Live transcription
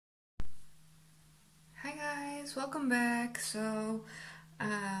guys, welcome back.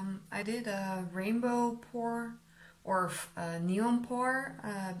 I did a rainbow pour or a neon pour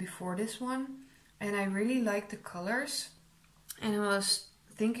before this one, and I really like the colors, and I was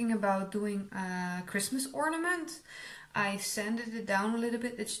thinking about doing a Christmas ornament. I sanded it down a little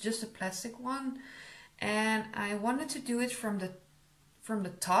bit. It's just a plastic one, and I wanted to do it from the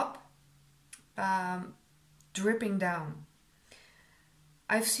top, dripping down.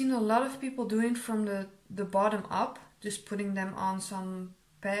 I've seen a lot of people doing from the bottom up, just putting them on some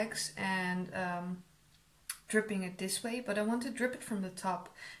bags and dripping it this way, but I want to drip it from the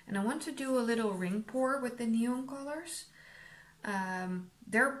top, and I want to do a little ring pour with the neon colors.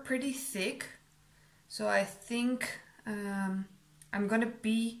 They're pretty thick, so I think I'm gonna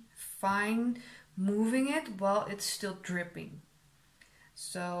be fine moving it while it's still dripping.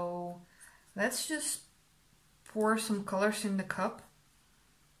 So let's just pour some colors in the cup.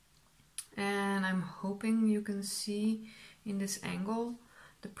 And I'm hoping you can see in this angle.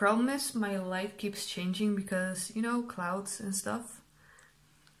 The problem is my light keeps changing because, you know, clouds and stuff.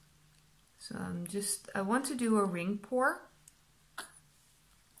 So I want to do a ring pour.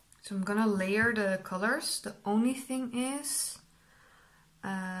 So I'm gonna layer the colors. The only thing is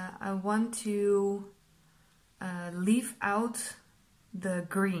I want to leave out the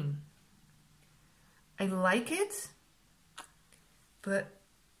green. I like it, but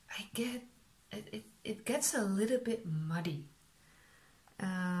it gets a little bit muddy.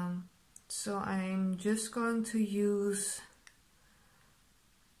 So I'm just going to use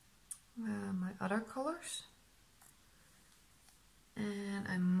my other colors, and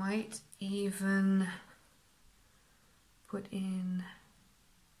I might even put in,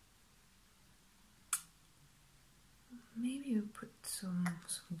 maybe I'll put some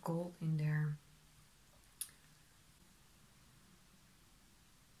gold in there.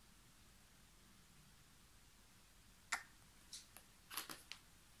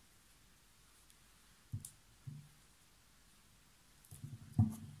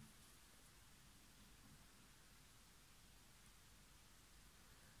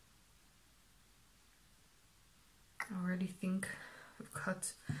 I already think I've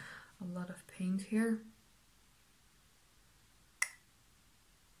got a lot of paint here.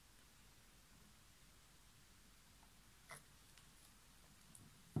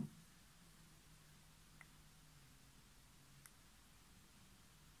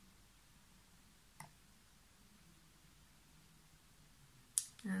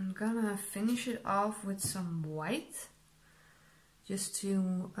 I'm gonna finish it off with some white, just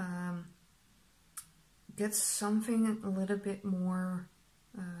to get something a little bit more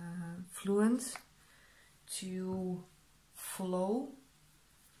fluent to flow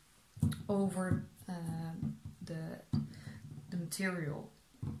over the material.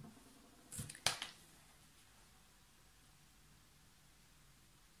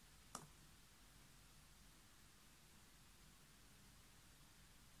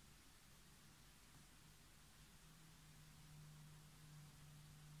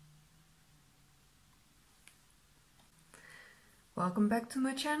 Welcome back to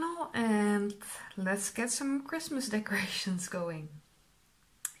my channel, and let's get some Christmas decorations going.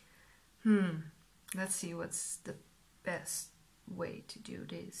 Let's see what's the best way to do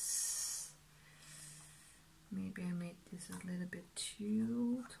this. Maybe I made this a little bit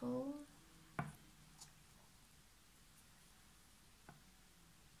too tall.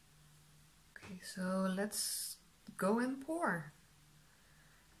 Okay, so let's go and pour.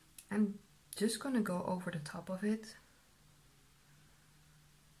 I'm just gonna go over the top of it.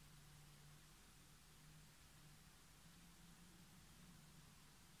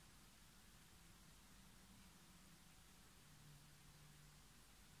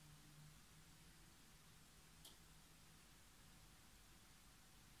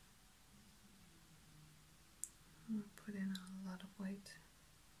 Put in a lot of white.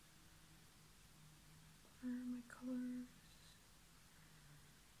 Where are my colors?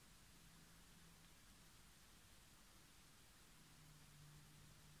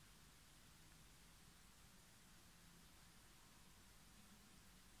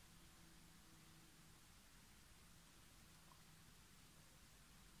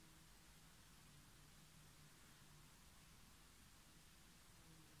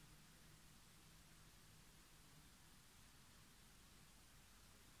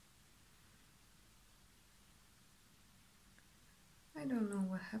 I don't know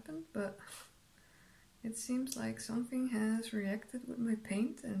what happened, but it seems like something has reacted with my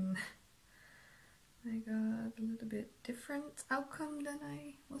paint, and I got a little bit different outcome than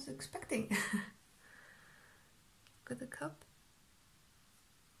I was expecting. Look at the cup.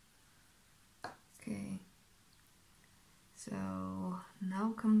 Okay,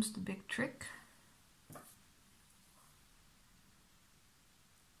 now comes the big trick.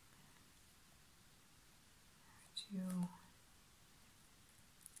 To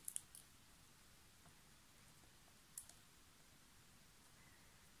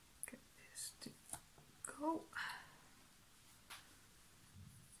get this to go.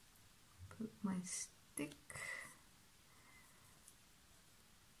 Put my stick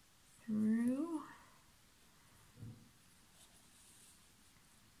through.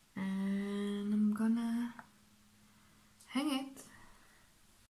 And I'm gonna hang it.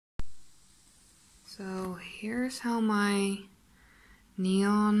 So here's how my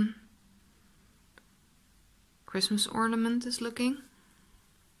neon Christmas ornament is looking.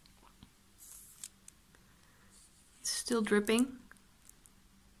 It's still dripping.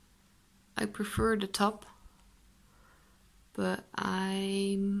 I prefer the top, but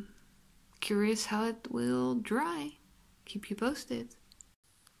I'm curious how it will dry. Keep you posted.